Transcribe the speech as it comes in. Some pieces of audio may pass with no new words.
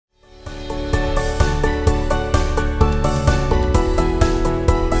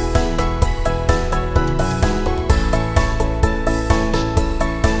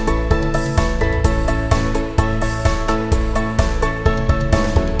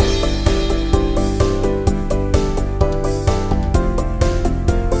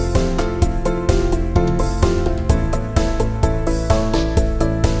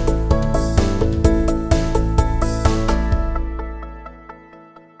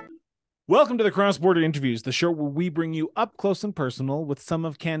Welcome to the Cross Border Interviews, the show where we bring you up close and personal with some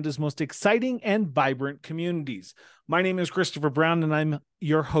of Canada's most exciting and vibrant communities. My name is Christopher Brown, and I'm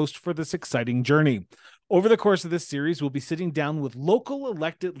your host for this exciting journey. Over the course of this series, we'll be sitting down with local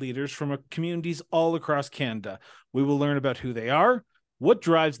elected leaders from communities all across Canada. We will learn about who they are, what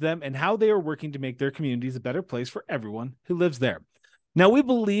drives them, and how they are working to make their communities a better place for everyone who lives there. Now, we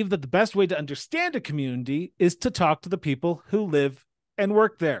believe that the best way to understand a community is to talk to the people who live and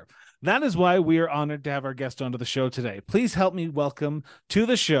work there. That is why we are honored to have our guest onto the show today. Please help me welcome to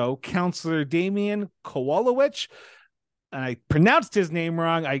the show Councillor Damian Kowalewich. And I pronounced his name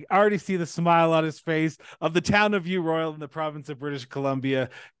wrong. I already see the smile on his face, of the town of View Royal in the province of British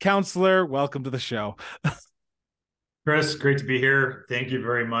Columbia. Councillor, welcome to the show. Chris, great to be here. Thank you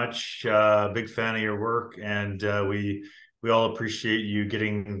very much. Big fan of your work, and we all appreciate you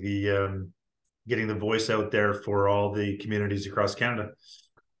getting the voice out there for all the communities across Canada.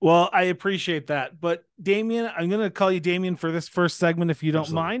 Well, I appreciate that. But Damian, I'm going to call you Damian for this first segment, if you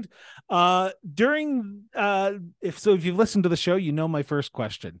don't mind. If you've listened to the show, you know my first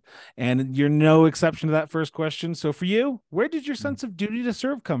question, and you're no exception to that first question. So for you, where did your sense of duty to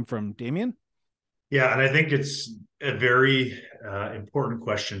serve come from, Damian? Yeah, and I think it's a very important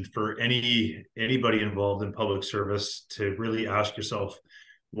question for anybody involved in public service to really ask yourself,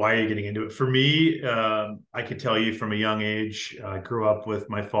 why are you getting into it? For me, I could tell you from a young age, I grew up with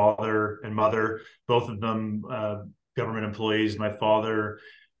my father and mother, both of them government employees. My father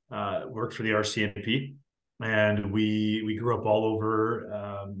worked for the RCMP, and we grew up all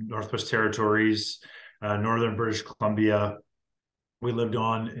over Northwest Territories, Northern British Columbia. We lived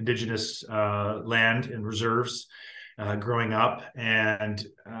on Indigenous land and reserves growing up, and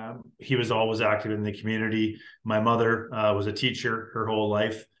he was always active in the community. My mother was a teacher her whole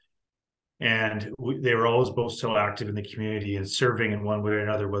life, and they were always both so active in the community and serving in one way or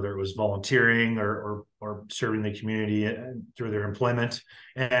another, whether it was volunteering or serving the community through their employment.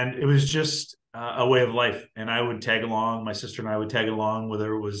 And it was just a way of life. And I would tag along, my sister and I would tag along,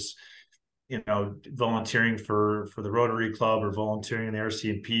 whether it was volunteering for the Rotary Club or volunteering in the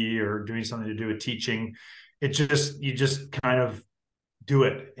RCMP or doing something to do with teaching. You just kind of do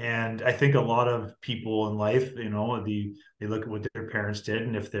it. And I think a lot of people in life, they look at what their parents did,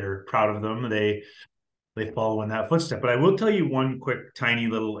 and if they're proud of them, they follow in that footstep. But I will tell you one quick tiny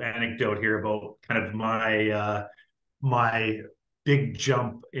little anecdote here about kind of my big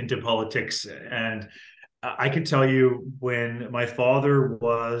jump into politics. And I could tell you, when my father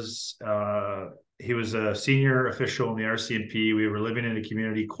was he was a senior official in the RCMP, we were living in a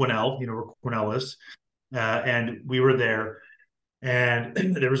community, Quesnel, where Quesnel is. And we were there, and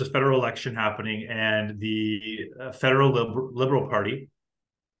there was a federal election happening, and the federal Liberal Party,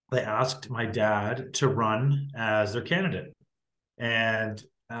 they asked my dad to run as their candidate. And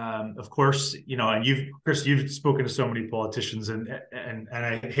of course, and Chris, you've spoken to so many politicians, and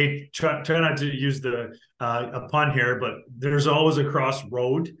I hate try not to use the a pun here, but there's always a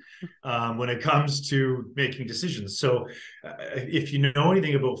crossroad when it comes to making decisions. So if you know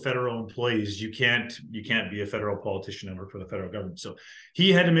anything about federal employees, you can't be a federal politician and work for the federal government. So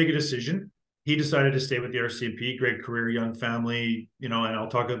he had to make a decision. He decided to stay with the RCMP. Great career, young family, and I'll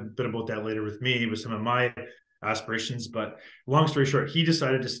talk a bit about that later with some of my aspirations. But long story short, he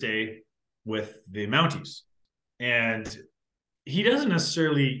decided to stay with the Mounties. And he doesn't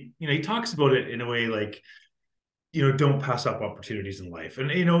necessarily, he talks about it in a way like, don't pass up opportunities in life.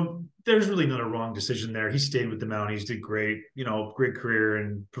 And, there's really not a wrong decision there. He stayed with the Mounties, did great, great career,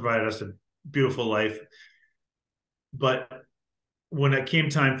 and provided us a beautiful life. But when it came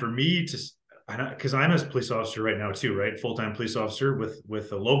time for me to, because I'm a police officer right now too, right? Full-time police officer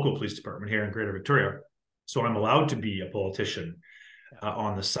with a local police department here in Greater Victoria. So I'm allowed to be a politician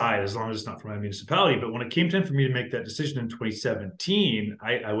on the side, as long as it's not from my municipality. But when it came time for me to make that decision in 2017,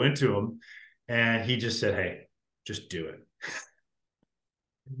 I went to him, and he just said, "Hey, just do it."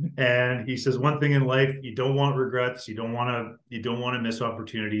 And he says, one thing in life, you don't want regrets. You don't want to miss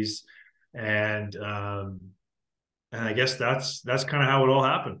opportunities. And I guess that's kind of how it all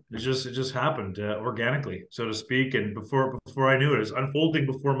happened. It just happened organically, so to speak. And before I knew it, it was unfolding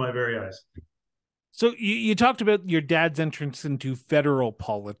before my very eyes. So you talked about your dad's entrance into federal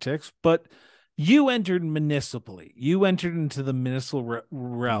politics, but you entered municipally. You entered into the municipal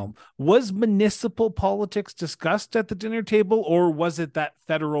realm. Was municipal politics discussed at the dinner table, or was it that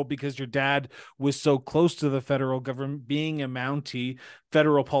federal, because your dad was so close to the federal government, being a Mountie,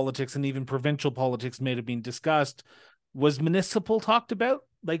 federal politics and even provincial politics may have been discussed? Was municipal talked about?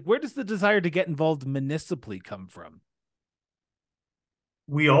 Like, where does the desire to get involved municipally come from?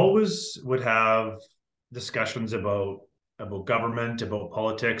 We always would have discussions about government, about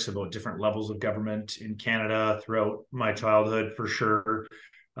politics, about different levels of government in Canada throughout my childhood, for sure.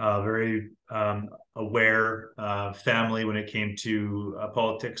 Very aware family when it came to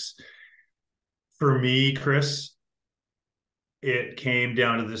politics. For me, Chris, it came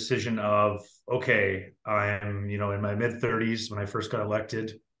down to the decision of, okay, I'm, in my mid 30s when I first got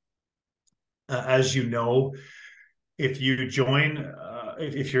elected. As you know, if you join,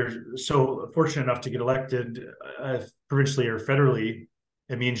 if you're so fortunate enough to get elected provincially or federally,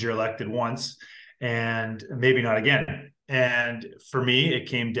 it means you're elected once and maybe not again. And for me, it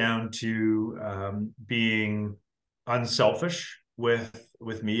came down to being unselfish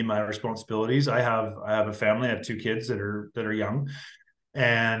with me and my responsibilities. I have a family. I have two kids that are young,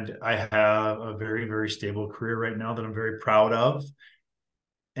 and I have a very, very stable career right now that I'm very proud of.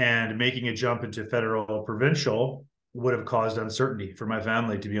 And making a jump into federal provincial would have caused uncertainty for my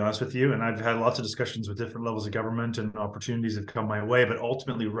family, to be honest with you. And I've had lots of discussions with different levels of government, and opportunities have come my way. But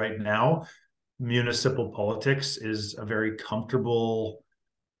ultimately, right now, municipal politics is a very comfortable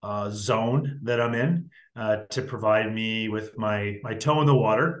zone that I'm in to provide me with my toe in the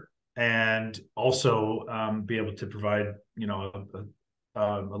water, and also be able to provide a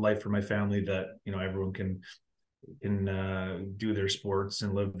life for my family that everyone can do their sports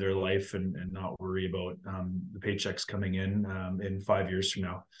and live their life, and not worry about the paychecks coming in 5 years from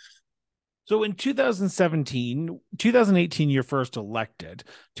now. So in 2018, you're first elected.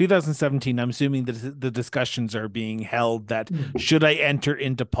 2017, I'm assuming that the discussions are being held that should I enter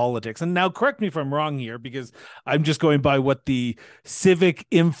into politics? And now correct me if I'm wrong here, because I'm just going by what the Civic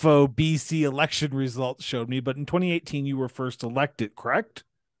Info BC election results showed me. But in 2018, you were first elected, correct?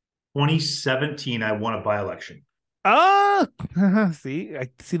 2017, I won a by-election. Ah, see,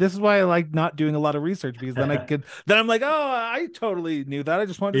 this is why I like not doing a lot of research, because then I'm like, oh, I totally knew that. I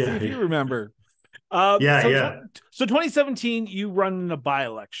just wanted to see if you remember. So 2017, you run in a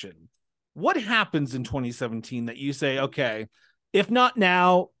by-election. What happens in 2017 that you say, okay, if not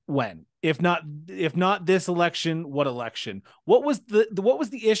now, when? If not this election, what election? What was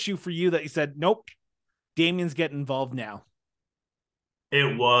the issue for you that you said, nope, Damian's getting involved now?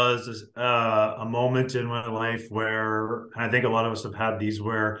 It was a moment in my life where, and I think a lot of us have had these,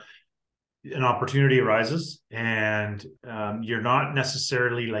 where an opportunity arises, and you're not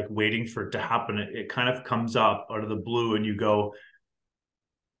necessarily like waiting for it to happen. It kind of comes up out of the blue, and you're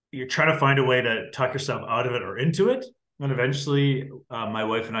trying to find a way to tuck yourself out of it or into it. And eventually, my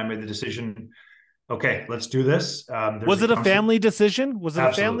wife and I made the decision, okay, let's do this. Was it a family decision? Was it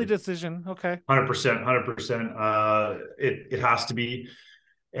Absolutely. A family decision? Okay. 100%, 100%. It has to be.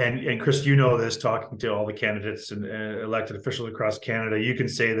 And Chris, you know this, talking to all the candidates and elected officials across Canada, you can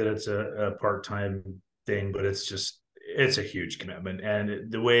say that it's a part-time thing, but it's a huge commitment. And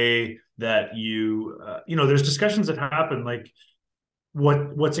the way that there's discussions that happen, like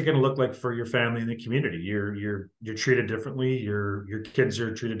what's it going to look like for your family and the community? You're treated differently. Your kids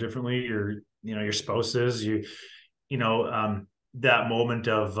are treated differently. Your spouses, that moment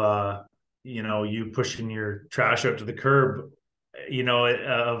of you pushing your trash out to the curb,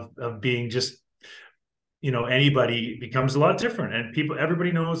 of being just, anybody, becomes a lot different, and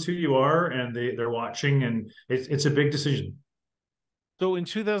everybody knows who you are, and they're watching, and it's a big decision. So in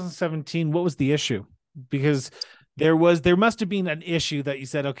 2017, what was the issue? Because there must have been an issue that you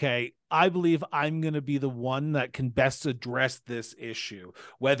said, okay, I believe I'm going to be the one that can best address this issue,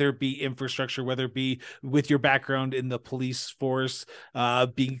 whether it be infrastructure, whether it be with your background in the police force,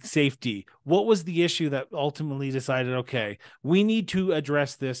 being safety. What was the issue that ultimately decided, okay, we need to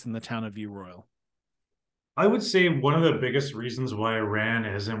address this in the town of View Royal? I would say one of the biggest reasons why I ran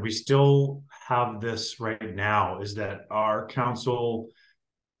is, and we still have this right now, is that our council,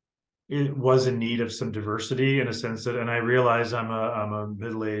 it was in need of some diversity, in a sense that, and I realize I'm a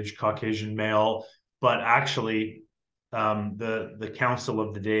middle-aged Caucasian male, but actually, the council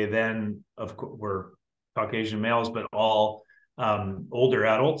of the day then were Caucasian males, but all older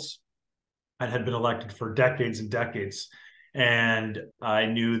adults, and had been elected for decades and decades. And I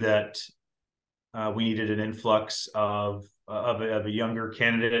knew that we needed an influx of a younger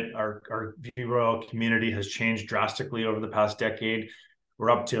candidate. Our View Royal community has changed drastically over the past decade. We're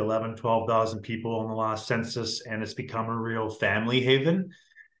up to 12,000 people in the last census, and it's become a real family haven.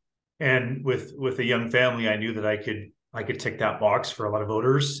 And with a young family, I knew that I could tick that box for a lot of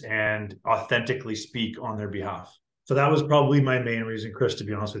voters and authentically speak on their behalf. So that was probably my main reason, Chris, to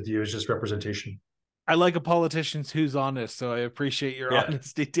be honest with you, is just representation. I like a politician who's honest, so I appreciate your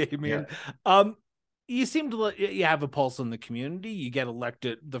honesty, Damian. Yeah. You seem to you have a pulse on the community. You get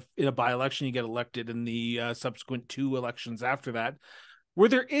elected in a by-election. You get elected in the subsequent two elections after that. Were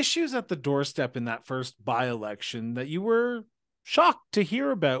there issues at the doorstep in that first by-election that you were shocked to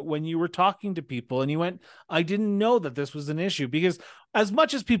hear about when you were talking to people and you went, I didn't know that this was an issue? Because as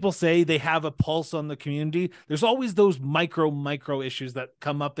much as people say they have a pulse on the community, there's always those micro issues that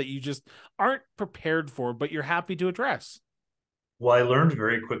come up that you just aren't prepared for, but you're happy to address. Well, I learned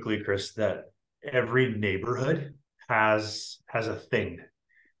very quickly, Chris, that every neighborhood has a thing.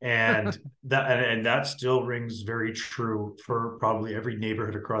 And that still rings very true for probably every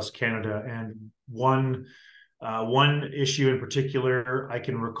neighborhood across Canada. And one issue in particular I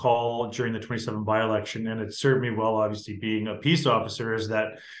can recall during the 27 by-election, and it served me well, obviously being a peace officer, is that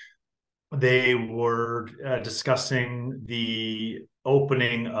they were discussing the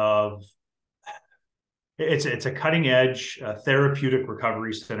opening of it's a cutting edge therapeutic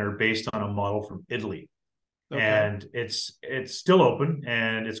recovery center based on a model from Italy. Okay. And it's still open,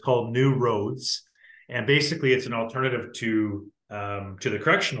 and it's called New Roads. And basically, it's an alternative to the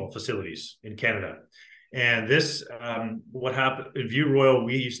correctional facilities in Canada. And this, what happened in View Royal,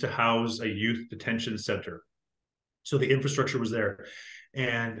 we used to house a youth detention center, so the infrastructure was there,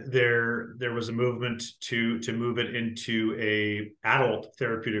 and there was a movement to move it into a adult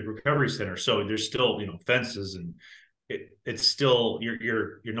therapeutic recovery center. So there's still fences, and it's still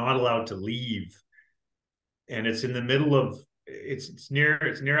you're not allowed to leave. And it's in the middle of it's near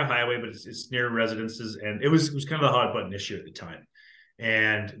a highway, but it's near residences, and it was kind of a hot button issue at the time.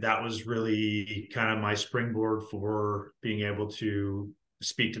 And that was really kind of my springboard for being able to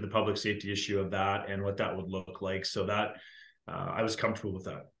speak to the public safety issue of that and what that would look like. So that I was comfortable with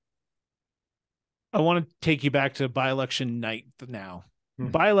that. I want to take you back to by-election night now.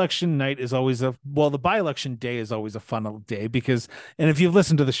 By-election night is always the by-election day is always a fun day because, and if you've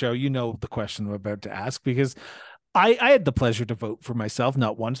listened to the show, you know the question I'm about to ask, because I had the pleasure to vote for myself,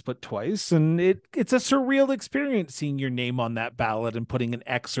 not once, but twice. And it's a surreal experience seeing your name on that ballot and putting an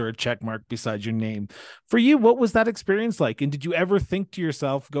X or a check mark beside your name. For you, what was that experience like? And did you ever think to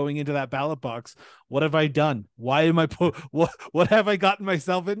yourself going into that ballot box, what have I done? Why am I, what have I gotten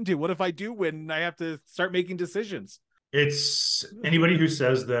myself into? What if I do win and I have to start making decisions? It's anybody who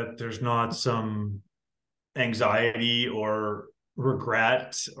says that there's not some anxiety or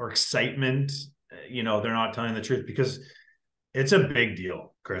regret or excitement, they're not telling the truth, because it's a big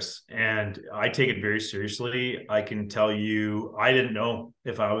deal, Chris, and I take it very seriously. I can tell you, I didn't know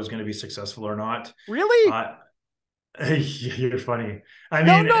if I was going to be successful or not. Really? You're funny. I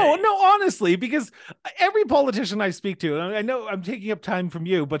mean, no, honestly, because every politician I speak to, and I know I'm taking up time from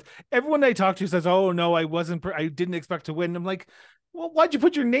you, but everyone I talk to says, oh no, I didn't expect to win. I'm like, well, why'd you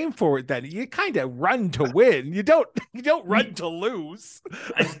put your name forward then? You kind of run to win. You don't run to lose.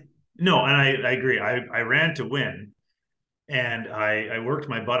 No, and I agree. I ran to win, and I worked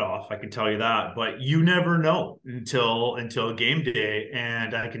my butt off. I can tell you that, but you never know until game day.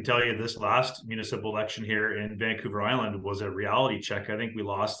 And I can tell you, this last municipal election here in Vancouver Island was a reality check. I think we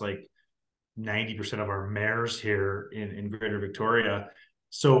lost like 90% of our mayors here in Greater Victoria.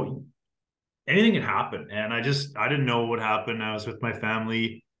 So anything can happen, and I didn't know what would happen. I was with my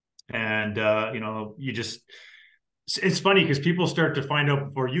family, and it's funny because people start to find out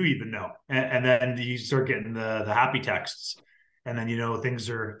before you even know, and then you start getting the happy texts, and then things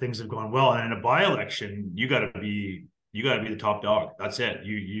have gone well. And in a by-election, you got to be the top dog. That's it.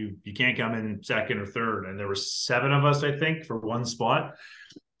 You can't come in second or third. And there were 7 of us, I think, for one spot.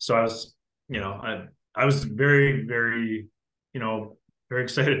 So I was I was very, very very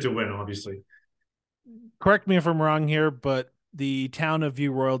excited to win, obviously. Correct me if I'm wrong here, but the town of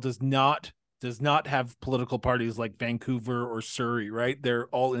View Royal does not have political parties like Vancouver or Surrey, right? They're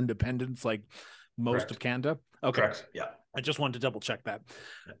all independents, like most Correct. of Canada. Okay. Correct. Yeah. I just wanted to double check that.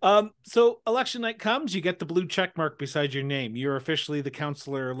 So election night comes, you get the blue check mark beside your name. You're officially the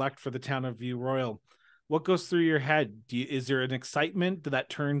councillor elect for the town of View Royal. What goes through your head? Is there an excitement that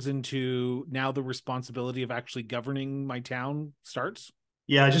turns into now the responsibility of actually governing my town starts?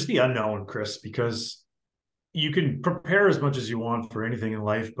 Yeah, just the unknown, Chris, because you can prepare as much as you want for anything in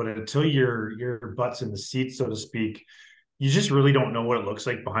life, but until your butt's in the seat, so to speak, you just really don't know what it looks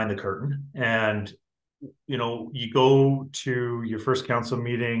like behind the curtain. And you go to your first council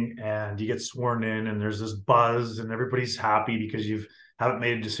meeting and you get sworn in, and there's this buzz, and everybody's happy because you haven't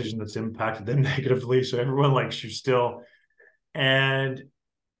made a decision that's impacted them negatively, so everyone likes you still. And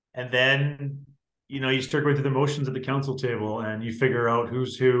then you start going through the motions at the council table, and you figure out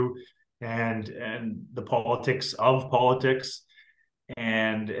who's who, and the politics of politics,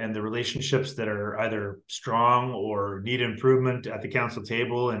 and the relationships that are either strong or need improvement at the council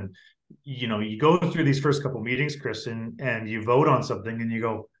table. And you go through these first couple meetings, Chris, and you vote on something, and you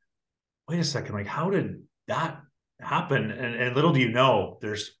go, wait a second, like, how did that happen. And little do you know,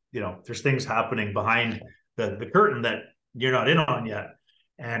 there's things happening behind the curtain that you're not in on yet.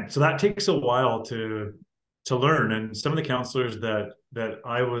 And so that takes a while to learn. And some of the counselors that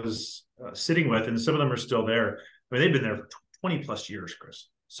I was sitting with, and some of them are still there. I mean, they've been there for 20 plus years, Chris.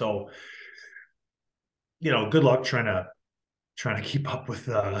 So, good luck trying to keep up with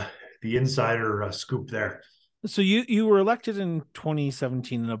the insider scoop there. So you were elected in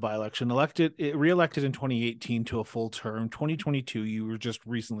 2017 in a by-election, reelected in 2018 to a full term. 2022, you were just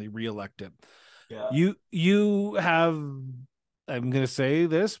recently reelected. Yeah. You have, I'm going to say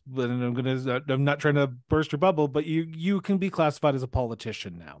this, but I'm not trying to burst your bubble, but you can be classified as a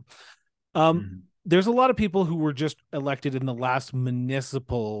politician now. There's a lot of people who were just elected in the last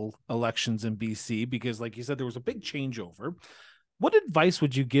municipal elections in BC because, like you said, there was a big changeover. What advice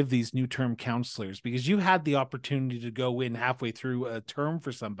would you give these new term counselors? Because you had the opportunity to go in halfway through a term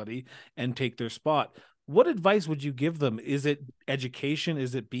for somebody and take their spot. What advice would you give them? Is it education?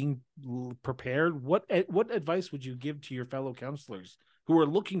 Is it being prepared? What advice would you give to your fellow counselors who are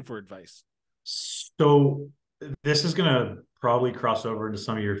looking for advice? So this is going to probably cross over into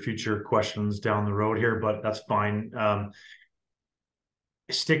some of your future questions down the road here, but that's fine.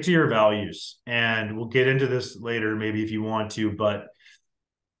 Stick to your values, and we'll get into this later maybe if you want to, but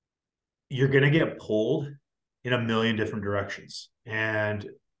you're going to get pulled in a million different directions, and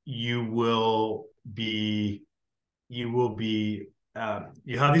you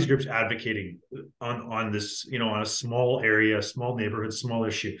have these groups advocating on this, on a small area, small neighborhood, small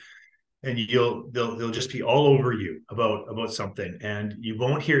issue, and they'll just be all over you about something, and you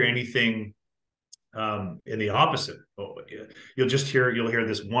won't hear anything in the opposite. You'll hear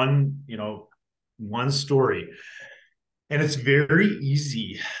this one story, and it's very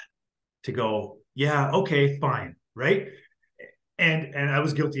easy to go, yeah, okay, fine, right? And I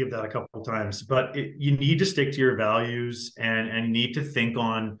was guilty of that a couple of times, but you need to stick to your values, and you need to think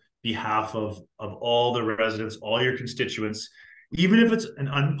on behalf of all the residents, all your constituents, even if it's an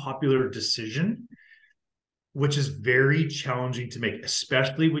unpopular decision, which is very challenging to make,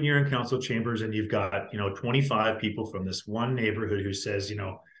 especially when you're in council chambers and you've got 25 people from this one neighborhood who says,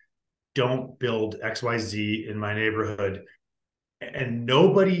 don't build XYZ in my neighborhood, and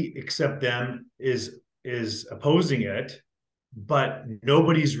nobody except them is opposing it, but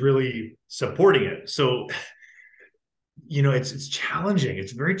nobody's really supporting it. So it's challenging.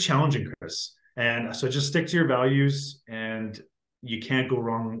 It's very challenging, Chris. And so just stick to your values, and you can't go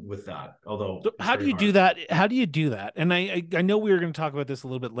wrong with that. Although, so how do you do that? How do you do that? And I know we were going to talk about this a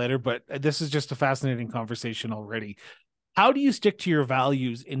little bit later, but this is just a fascinating conversation already. How do you stick to your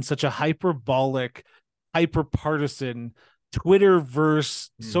values in such a hyperbolic, hyper partisan Twitterverse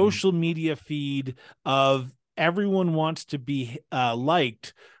social media feed of everyone wants to be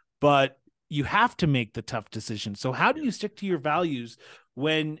liked, but you have to make the tough decision? So how do you stick to your values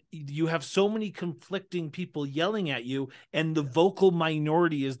when you have so many conflicting people yelling at you and the vocal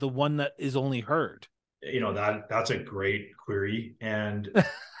minority is the one that is only heard? That's a great query. And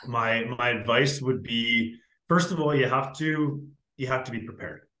my advice would be, first of all, you have to be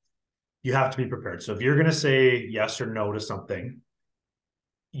prepared. You have to be prepared. So if you're going to say yes or no to something,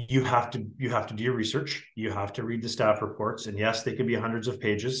 you have to do your research. You have to read the staff reports, and yes, they could be hundreds of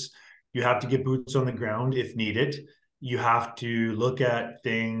pages. You have to get boots on the ground if needed. You have to look at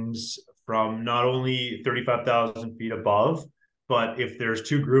things from not only 35,000 feet above, but if there's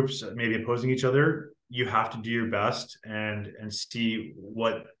two groups maybe opposing each other, you have to do your best and see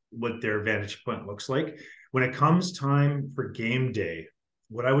what their vantage point looks like. When it comes time for game day,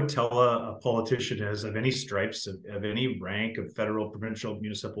 what I would tell a politician is, of any stripes, of any rank, of federal, provincial,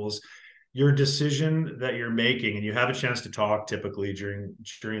 municipals, your decision that you're making, and you have a chance to talk typically during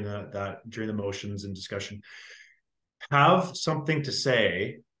the motions and discussion, have something to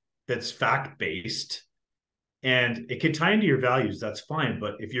say that's fact-based, and it could tie into your values. That's fine.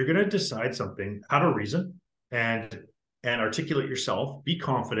 But if you're going to decide something, have a reason and articulate yourself, be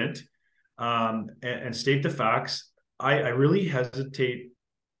confident, and state the facts. I really hesitate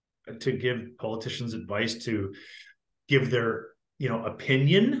to give politicians advice to give their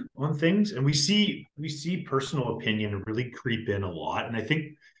opinion on things, and we see personal opinion really creep in a lot, and I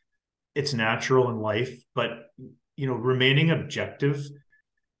think it's natural in life, but remaining objective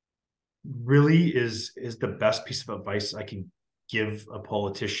really is the best piece of advice I can give a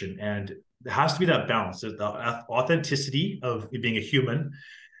politician. And there has to be that balance, the authenticity of being a human,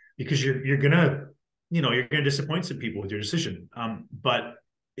 because you're gonna disappoint some people with your decision, but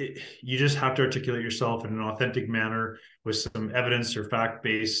you just have to articulate yourself in an authentic manner with some evidence or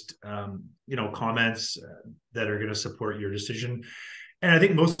fact-based comments that are going to support your decision. And I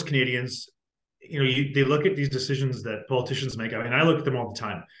think most Canadians they look at these decisions that politicians make. I mean, I look at them all the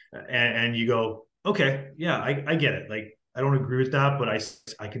time, and you go, okay, yeah, I get it. Like, I don't agree with that, but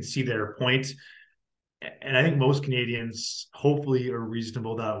I can see their point. And I think most Canadians hopefully are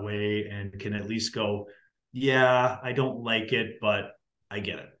reasonable that way and can at least go, yeah, I don't like it, but I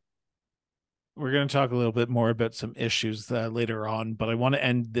get it. We're going to talk a little bit more about some issues later on, but I want to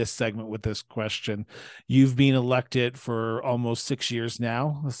end this segment with this question. You've been elected for almost 6 years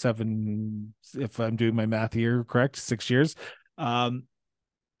now, 7, if I'm doing my math here correct, 6 years.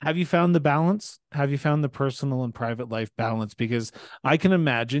 Have you found the balance? Have you found the personal and private life balance? Because I can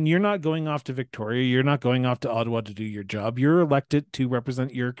imagine you're not going off to Victoria. You're not going off to Ottawa to do your job. You're elected to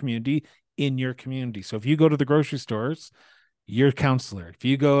represent your community in your community. So if you go to the grocery stores, you're a councillor. If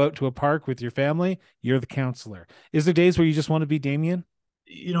you go out to a park with your family, you're the councillor. Is there days where you just want to be Damian?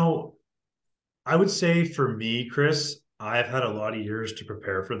 I would say for me, Chris, I've had a lot of years to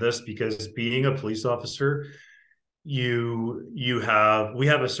prepare for this because being a police officer, we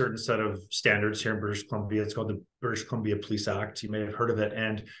have a certain set of standards here in British Columbia. It's called the British Columbia Police Act. You may have heard of it,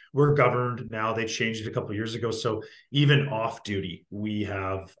 and we're governed now. They changed it a couple of years ago, so even off duty, we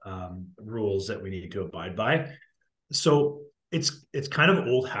have rules that we need to abide by. So it's kind of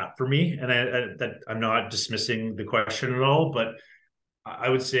old hat for me, and I'm not dismissing the question at all, but I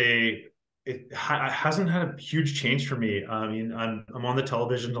would say it hasn't had a huge change for me. I mean, I'm on the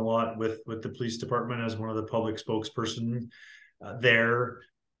television a lot with the police department as one of the public spokesperson there,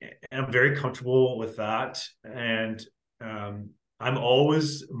 and I'm very comfortable with that. And I'm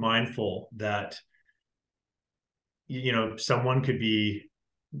always mindful that someone could be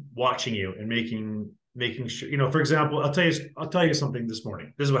watching you and making sure. For example, I'll tell you something this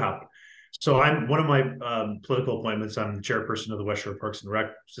morning. This is what happened. So I'm one of my political appointments. I'm the chairperson of the West Shore Parks and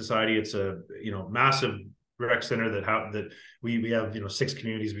Rec Society. It's a massive rec center that we have 6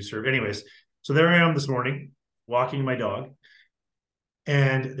 communities we serve. Anyways, so there I am this morning walking my dog,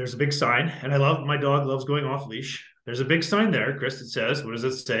 and there's a big sign. And my dog loves going off leash. There's a big sign there, Chris. That says, what does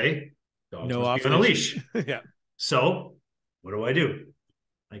it say? Dogs No must off be on a leash. Yeah. So what do?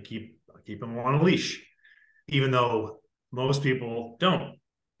 I keep them on a leash, even though most people don't.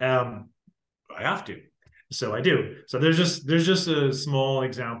 I have to, so I do. So there's just a small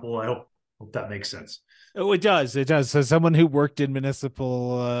example. I hope that makes sense. Oh, it does. It does. So someone who worked in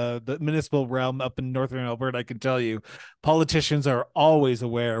the municipal realm up in northern Alberta, I can tell you, politicians are always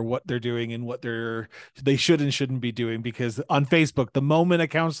aware what they're doing and what they should and shouldn't be doing. Because on Facebook, the moment a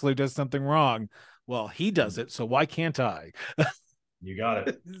councillor does something wrong, well, he does it, so why can't I? You got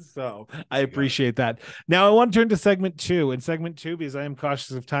it. So I appreciate that. Now I want to turn to segment 2. In segment 2, because I am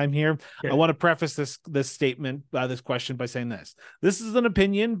cautious of time here, I want to preface this statement, this question by saying this. This is an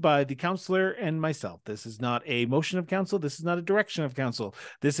opinion by the councillor and myself. This is not a motion of council. This is not a direction of council.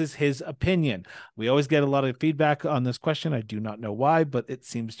 This is his opinion. We always get a lot of feedback on this question. I do not know why, but it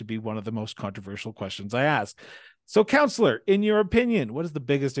seems to be one of the most controversial questions I ask. So, councillor, in your opinion, what is the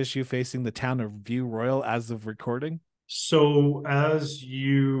biggest issue facing the town of View Royal as of recording? So, as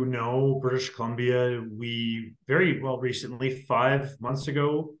you know, British Columbia, we very well recently, 5 months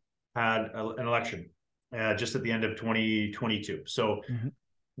ago, had an election just at the end of 2022. So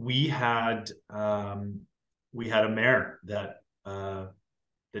we had a mayor that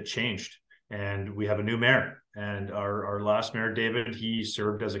changed, and we have a new mayor. And our last mayor, David, he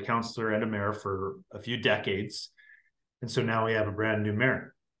served as a councillor and a mayor for a few decades, and so now we have a brand new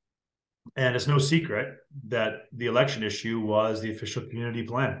mayor. And it's no secret that the election issue was the official community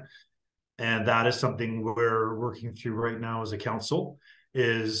plan. And that is something we're working through right now as a council,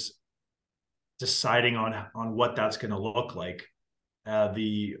 is deciding on what that's going to look like.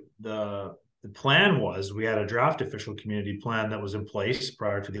 The plan was, we had a draft official community plan that was in place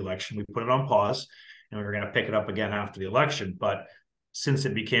prior to the election. We put it on pause, and we were going to pick it up again after the election. But since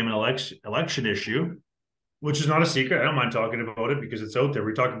it became an election issue, which is not a secret, I don't mind talking about it because it's out there.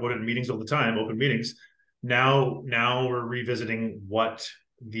 We talk about it in meetings all the time, open meetings. Now we're revisiting what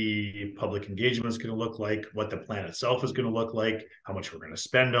the public engagement is going to look like, what the plan itself is going to look like, how much we're going to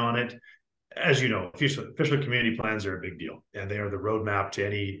spend on it. As you know, official community plans are a big deal, and they are the roadmap to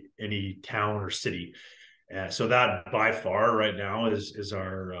any town or city. So that by far right now is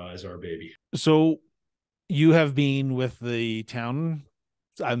our baby. So you have been with the town,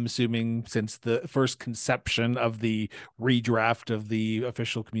 I'm assuming, since the first conception of the redraft of the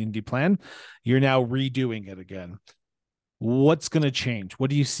official community plan. You're now redoing it again. What's going to change? What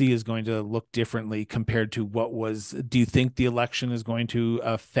do you see is going to look differently compared to what was? Do you think the election is going to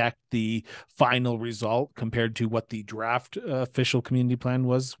affect the final result compared to what the draft official community plan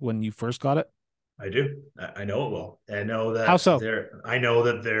was when you first got it? I do. I know it will. How so? I know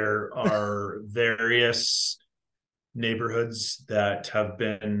that there are various neighborhoods that have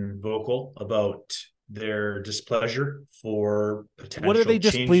been vocal about their displeasure for What are they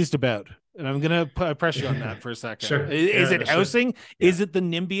potential change. displeased about? And I'm going to press you on that for a second. Sure. Is Yeah, it no, sure. housing? Yeah. Is it the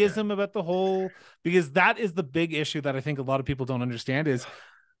Yeah. NIMBYism about the whole? Because that is the big issue that I think a lot of people don't understand is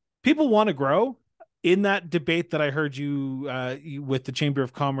people want to grow. In that debate that I heard you with the Chamber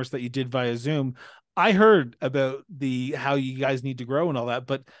of Commerce that you did via Zoom, I heard about the how you guys need to grow and all that.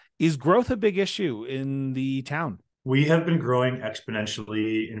 But is growth a big issue in the town? We have been growing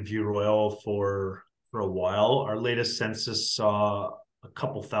exponentially in View Royal for a while. Our latest census saw a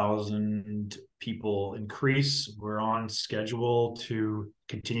couple thousand people increase. We're on schedule to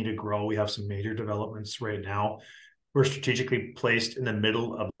continue to grow. We have some major developments right now. We're strategically placed in the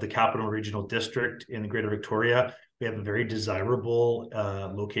middle of the Capital Regional District in the Greater Victoria. We have a very desirable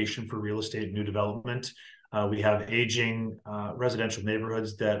location for real estate and new development. We have aging residential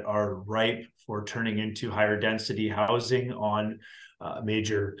neighborhoods that are ripe for turning into higher density housing on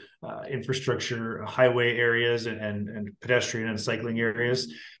major infrastructure, highway areas, and pedestrian and cycling areas.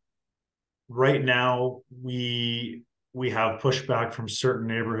 Right now, we have pushback from certain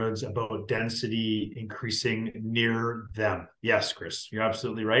neighborhoods about density increasing near them. Yes, Chris, you're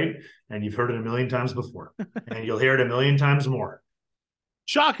absolutely right. And you've heard it a million times before, and you'll hear it a million times more.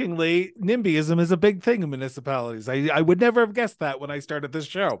 Shockingly, NIMBYism is a big thing in municipalities. I would never have guessed that when I started this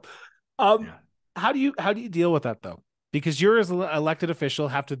show. Um, Yeah. how do you deal with that though? Because you're as an elected official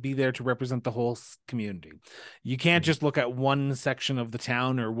have to be there to represent the whole community. You can't just look at one section of the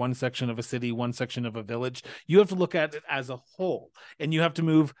town or one section of a city, one section of a village. You have to look at it as a whole, and you have to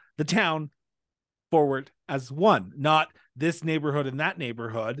move the town forward as one, not this neighborhood and that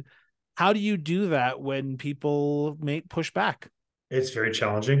neighborhood. How do you do that when people may push back? It's very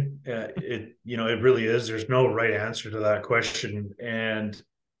challenging. It really is. There's no right answer to that question, and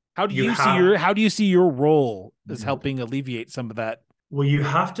you have How do you see your role as helping alleviate some of that? well, you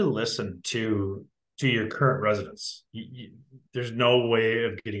have to listen to your current residents. There's no way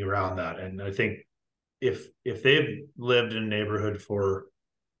of getting around that, and I think if they've lived in a neighborhood for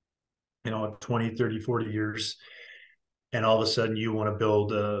 20, 30, 40 years, and all of a sudden you want to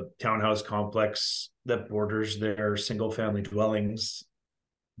build a townhouse complex that borders their single family dwellings,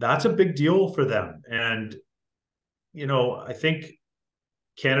 that's a big deal for them. And I think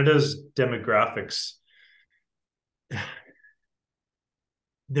Canada's demographics,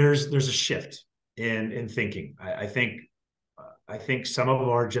 there's a shift in thinking. I think some of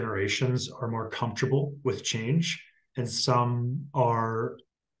our generations are more comfortable with change, and some are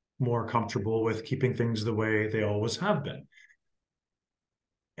more comfortable with keeping things the way they always have been.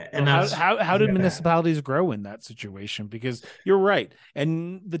 So And that's how did yeah, municipalities grow in that situation? Because you're right,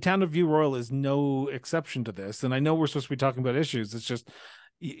 and the town of View Royal is no exception to this. And I know we're supposed to be talking about issues. It's just,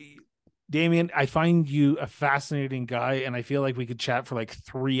 Damian, I find you a fascinating guy, and I feel like we could chat for like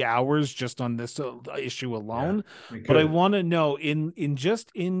 3 hours just on this issue yeah, alone. we But I could. want to know I know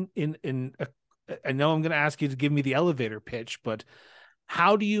I'm going to ask you to give me the elevator pitch, but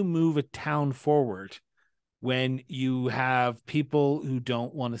how do you move a town forward when you have people who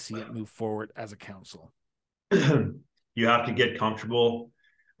don't want to see it move forward as a council? You have to get comfortable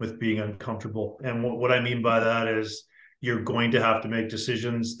with being uncomfortable. And what I mean by that is you're going to have to make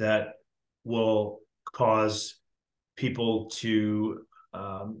decisions that will cause people to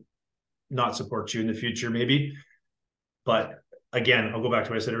not support you in the future, maybe. But again, I'll go back to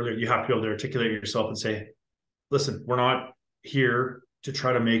what I said earlier. You have to be able to articulate yourself and say, listen, we're not here to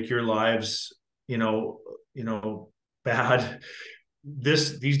try to make your lives, bad.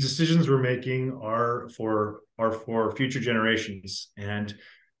 These decisions we're making are for future generations, and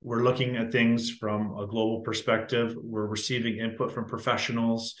we're looking at things from a global perspective. We're receiving input from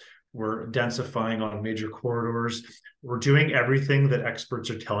professionals. We're densifying on major corridors. We're doing everything that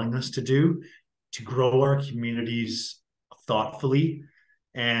experts are telling us to do to grow our communities thoughtfully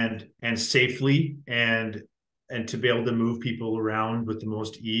and safely, and to be able to move people around with the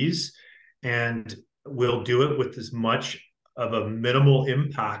most ease. And we'll do it with as much of a minimal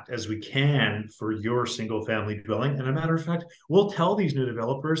impact as we can for your single family dwelling. And a matter of fact, we'll tell these new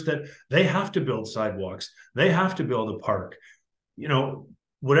developers that they have to build sidewalks, they have to build a park.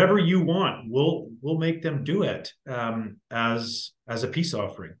 Whatever you want, we'll make them do it, as a peace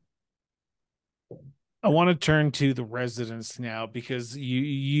offering. I want to turn to the residents now because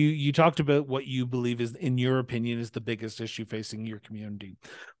you talked about what you believe is, in your opinion, is the biggest issue facing your community.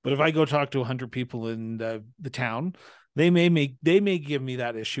 But if I go talk to 100 people in the town, They may give me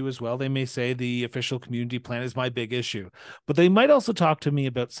that issue as well. They may say the official community plan is my big issue, but they might also talk to me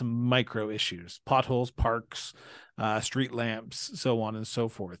about some micro issues: potholes, parks, street lamps, so on and so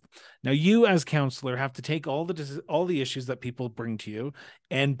forth. Now, you as councillor have to take all the issues that people bring to you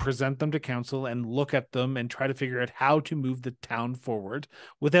and present them to council and look at them and try to figure out how to move the town forward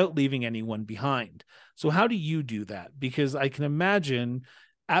without leaving anyone behind. So how do you do that? Because I can imagine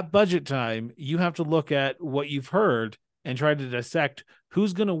at budget time, you have to look at what you've heard and try to dissect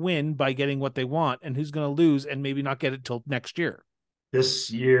who's going to win by getting what they want and who's going to lose and maybe not get it till next year. This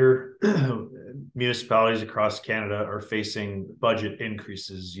year, municipalities across Canada are facing budget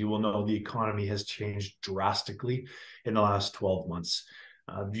increases. You will know the economy has changed drastically in the last 12 months.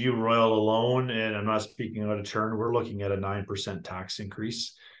 View Royal alone, and I'm not speaking out of turn, we're looking at a 9% tax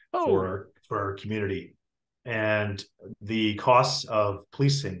increase for our community. And the costs of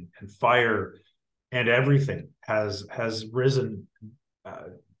policing and fire and everything has risen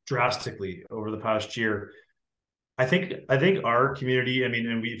drastically over the past year. I think our community, I mean,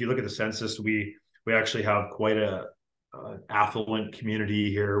 and if you look at the census, we actually have quite a affluent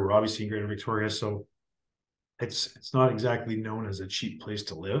community here. We're obviously in Greater Victoria, so it's not exactly known as a cheap place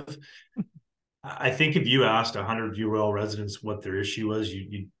to live. I think if you asked 100 View Royal residents what their issue was,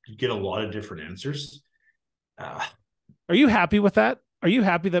 you'd get a lot of different answers. Are you happy with that? Are you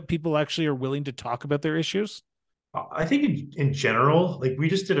happy that people actually are willing to talk about their issues? I think in general, like we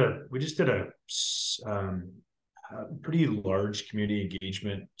just did a pretty large community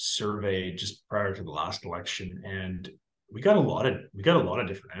engagement survey just prior to the last election, and we got a lot of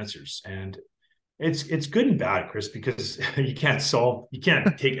different answers. And it's good and bad, Chris, because you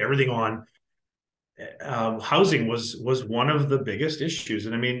can't take everything on. Housing was one of the biggest issues,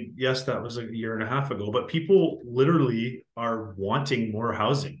 and I mean, yes, that was a year and a half ago, but people literally are wanting more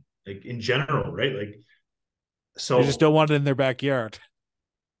housing, like in general, right? Like, so they just don't want it in their backyard.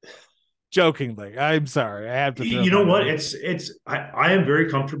 Jokingly, I'm sorry, I have to. You know what? I am very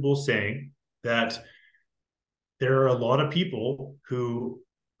comfortable saying that there are a lot of people who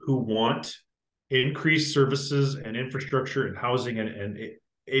want increased services and infrastructure and housing and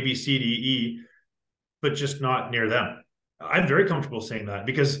A, B, C, D, E, but just not near them. I'm very comfortable saying that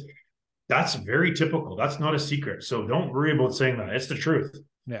because that's very typical. That's not a secret. So don't worry about saying that. It's the truth.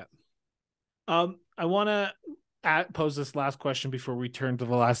 Yeah. I want to pose this last question before we turn to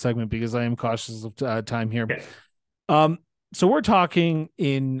the last segment, because I am cautious of time here. Okay. So we're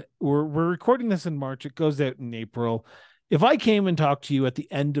recording this in March. It goes out in April. If I came and talked to you at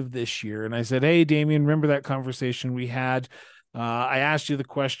the end of this year and I said, "Hey, Damian, remember that conversation we had? I asked you the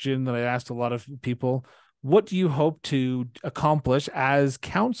question that I asked a lot of people. What do you hope to accomplish as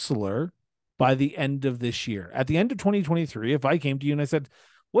councillor by the end of this year?" At the end of 2023, if I came to you and I said,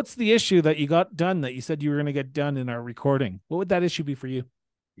 "What's the issue that you got done that you said you were going to get done in our recording?" What would that issue be for you?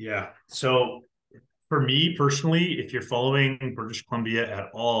 Yeah. So for me personally, if you're following British Columbia at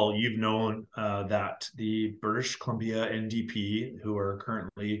all, you've known that the British Columbia NDP, who are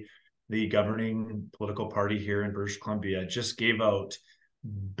currently the governing political party here in British Columbia, just gave out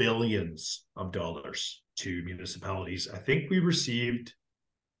billions of dollars to municipalities. I think we received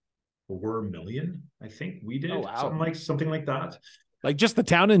 4 million. I think we did. Oh, wow. something like that. Like just the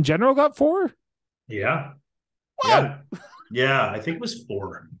town in general got 4? Yeah. Whoa. Yeah. I think it was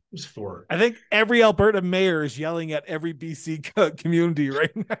 4. It was 4. I think every Alberta mayor is yelling at every BC community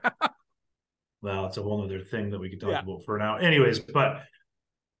right now. Well, it's a whole other thing that we could talk about for now. Anyways, but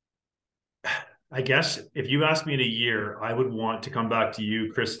I guess if you asked me in a year, I would want to come back to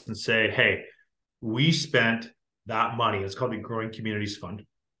you, Chris, and say, "Hey, we spent that money." It's called the Growing Communities Fund.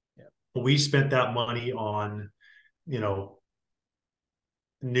 Yeah. We spent that money on,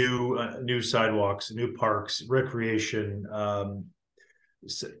 new sidewalks, new parks, recreation,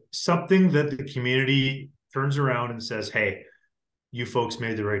 something that the community turns around and says, "Hey, you folks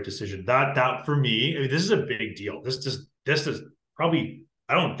made the right decision." That for me, I mean, this is a big deal. This is probably,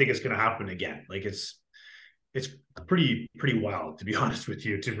 I don't think it's going to happen again. Like it's pretty wild, to be honest with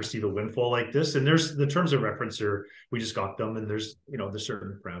you, to receive a windfall like this. And there's the terms of reference we just got them, and there's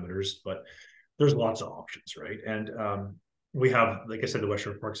certain parameters, but there's lots of options, right? And we have, like I said, the West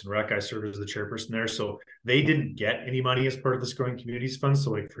Shore Parks and Rec. I serve as the chairperson there, so they didn't get any money as part of this Growing Communities Fund.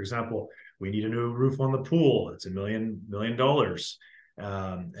 So, like, for example, we need a new roof on the pool. It's $1 million.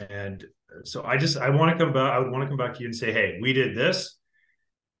 And so I want to come back. I would want to come back to you and say, "Hey, we did this,"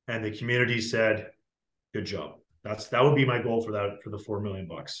 and the community said, "Good job." That would be my goal for the $4 million.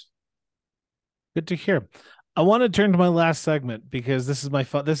 Good to hear. I want to turn to my last segment, because this is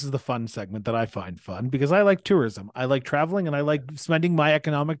the fun segment that I find fun, because I like tourism. I like traveling, and I like spending my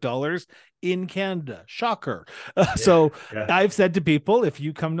economic dollars in Canada. Shocker. Yeah, So yeah. I've said to people, if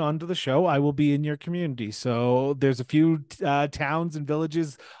you come onto the show, I will be in your community. So there's a few towns and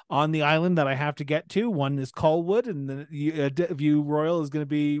villages on the island that I have to get to. One is Colwood, and the View Royal is going to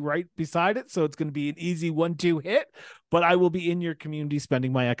be right beside it. So it's going to be an easy 1-2 hit. But I will be in your community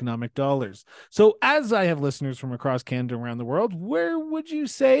spending my economic dollars. So, as I have listeners from across Canada and around the world, where would you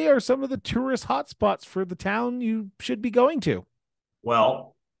say are some of the tourist hotspots for the town you should be going to?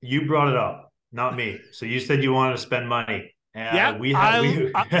 Well, you brought it up, not me. So you said you wanted to spend money. Yeah, We have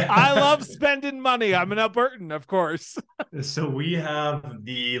I love spending money. I'm an Albertan, of course. so we have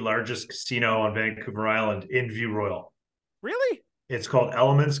the largest casino on Vancouver Island in View Royal. Really? It's called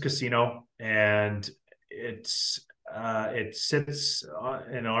Elements Casino, and it sits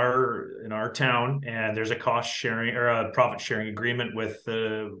in our town, and there's a cost sharing or a profit sharing agreement with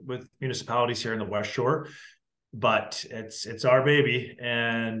municipalities here in the West Shore. But it's our baby,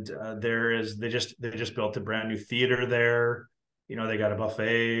 and they just built a brand new theater there. They got a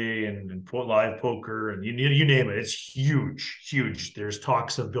buffet and live poker, and you name it. It's huge, huge. There's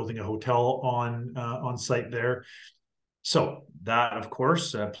talks of building a hotel on site there. So that, of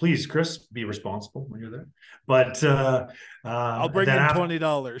course, please, Chris, be responsible when you're there. But I'll and bring then in after,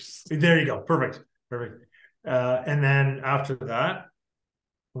 $20. there you go, perfect, perfect. And then after that,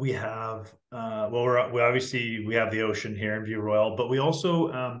 we have we obviously we have the ocean here in View Royal, but we also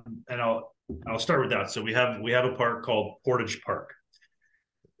and I'll start with that. So we have a park called Portage Park.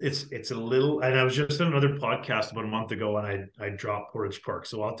 It's a little, and I was just on another podcast about a month ago, and I dropped Portage Park,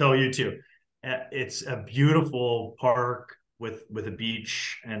 so I'll tell you too. It's a beautiful park with a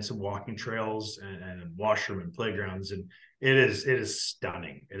beach and some walking trails and a washroom and playgrounds, and it is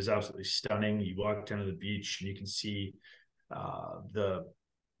stunning. It is absolutely stunning. You walk down to the beach and you can see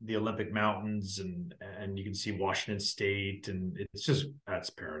the Olympic Mountains, and you can see Washington State, and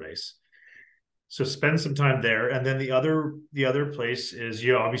that's paradise. So spend some time there. And then the other place is,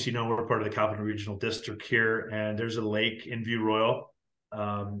 you obviously know we're part of the Capital Regional District here, and there's a lake in View Royal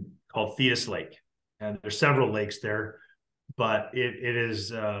called Thetis Lake, and there's several lakes there, but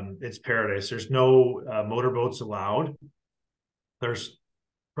it's paradise. There's no motorboats allowed. There's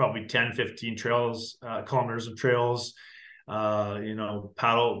probably 10-15 kilometers of trails,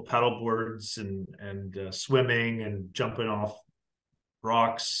 paddle boards and swimming and jumping off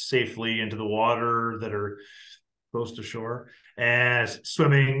rocks safely into the water that are close to shore, and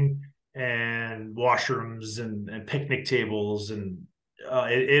swimming and washrooms and picnic tables, and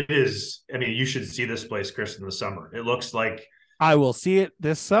it is. I mean, you should see this place, Chris, in the summer. It looks like I will see it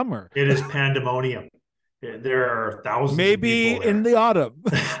this summer. it is pandemonium. There are thousands of Maybe people in there. the autumn.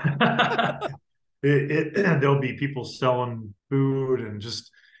 There'll be people selling food, and just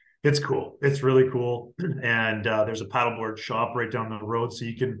it's cool. It's really cool. And there's a paddleboard shop right down the road, so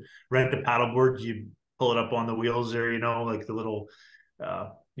you can rent a paddleboard. You pull it up on the wheels there, like the little.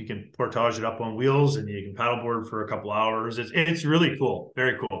 You can portage it up on wheels, and you can paddleboard for a couple hours. It's really cool.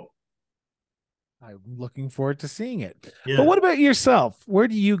 Very cool. I'm looking forward to seeing it. But Yeah. what about yourself? Where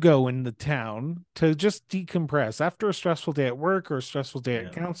do you go in the town to just decompress after a stressful day at work or a stressful day at Yeah.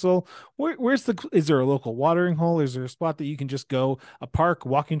 council? Is there a local watering hole? Is there a spot that you can just go, a park,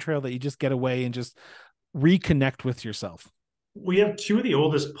 walking trail that you just get away and just reconnect with yourself? We have two of the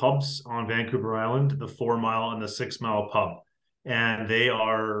oldest pubs on Vancouver Island, the 4 Mile and the 6 Mile pub. And they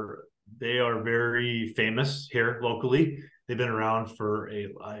are very famous here locally. They've been around for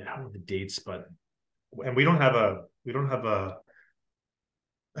I don't know the dates, but and we don't have a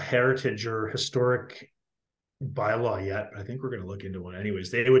heritage or historic bylaw yet. I think we're going to look into one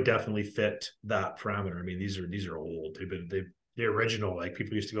anyways. They would definitely fit that parameter. I mean, these are old. The original, like,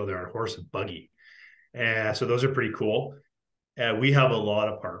 people used to go there on horse and buggy, and so those are pretty cool. We have a lot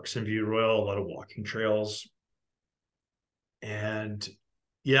of parks in View Royal, a lot of walking trails, and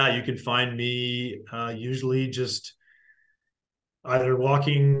yeah, you can find me usually just either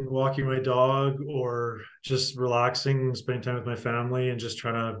walking my dog, or just relaxing, spending time with my family, and just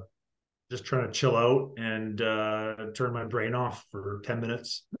trying to chill out and turn my brain off for 10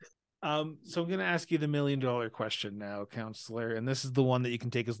 minutes. So I'm going to ask you the $1 million question now, counselor, and this is the one that you can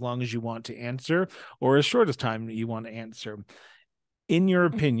take as long as you want to answer or as short as time you want to answer. In your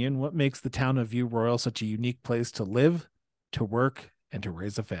opinion, what makes the town of View Royal such a unique place to live, to work, and to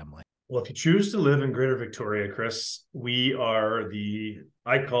raise a family? Well, if you choose to live in Greater Victoria, Chris,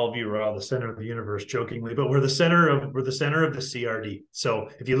 I call View Royal the center of the universe, jokingly, but we're the center of the CRD. So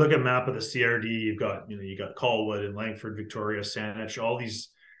if you look at a map of the CRD, you got Colwood and Langford, Victoria, Saanich, all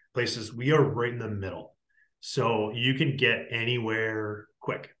these places. We are right in the middle, so you can get anywhere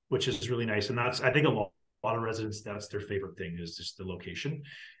quick, which is really nice. And I think a lot of residents, that's their favorite thing, is just the location.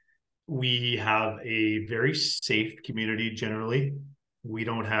 We have a very safe community generally. We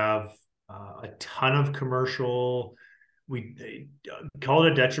don't have a ton of commercial. We call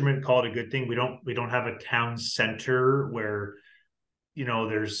it a detriment, call it a good thing. We don't have a town center where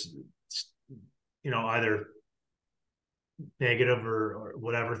there's either negative or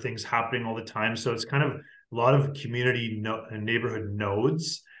whatever things happening all the time. So it's kind of a lot of community neighborhood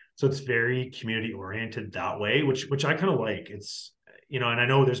nodes. So it's very community oriented that way, which I kind of like. It's and I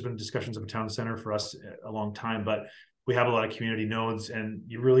know there's been discussions of a town center for us a long time, but we have a lot of community nodes, and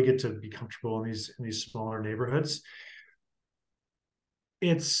you really get to be comfortable in these smaller neighborhoods.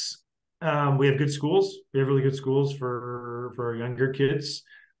 It's we have good schools. We have really good schools for our younger kids.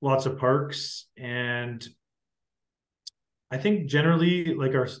 Lots of parks, and I think generally,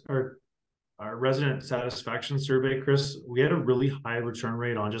 like our resident satisfaction survey, Chris, we had a really high return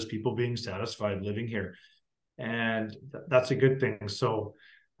rate on just people being satisfied living here, and that's a good thing. So,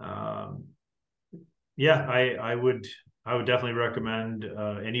 yeah, I would definitely recommend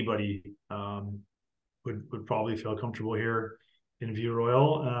anybody would probably feel comfortable here in View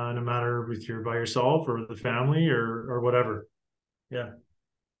Royal, no matter if you're by yourself or with the family or whatever. Yeah.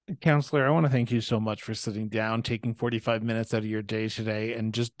 Counselor, I want to thank you so much for sitting down, taking 45 minutes out of your day today,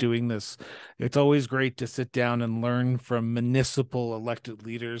 and just doing this. It's always great to sit down and learn from municipal elected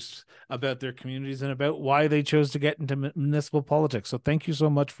leaders about their communities and about why they chose to get into municipal politics. So thank you so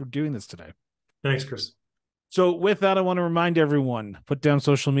much for doing this today. Thanks, Chris. So with that, I want to remind everyone, put down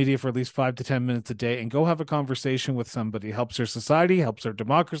social media for at least 5 to 10 minutes a day and go have a conversation with somebody. It helps our society, helps our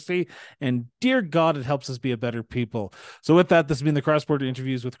democracy, and dear God, it helps us be a better people. So with that, this has been the Cross Border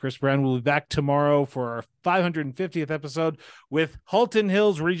Interviews with Chris Brown. We'll be back tomorrow for our 550th episode with Halton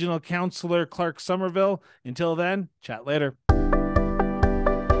Hills Regional Councillor Clark Somerville. Until then, chat later.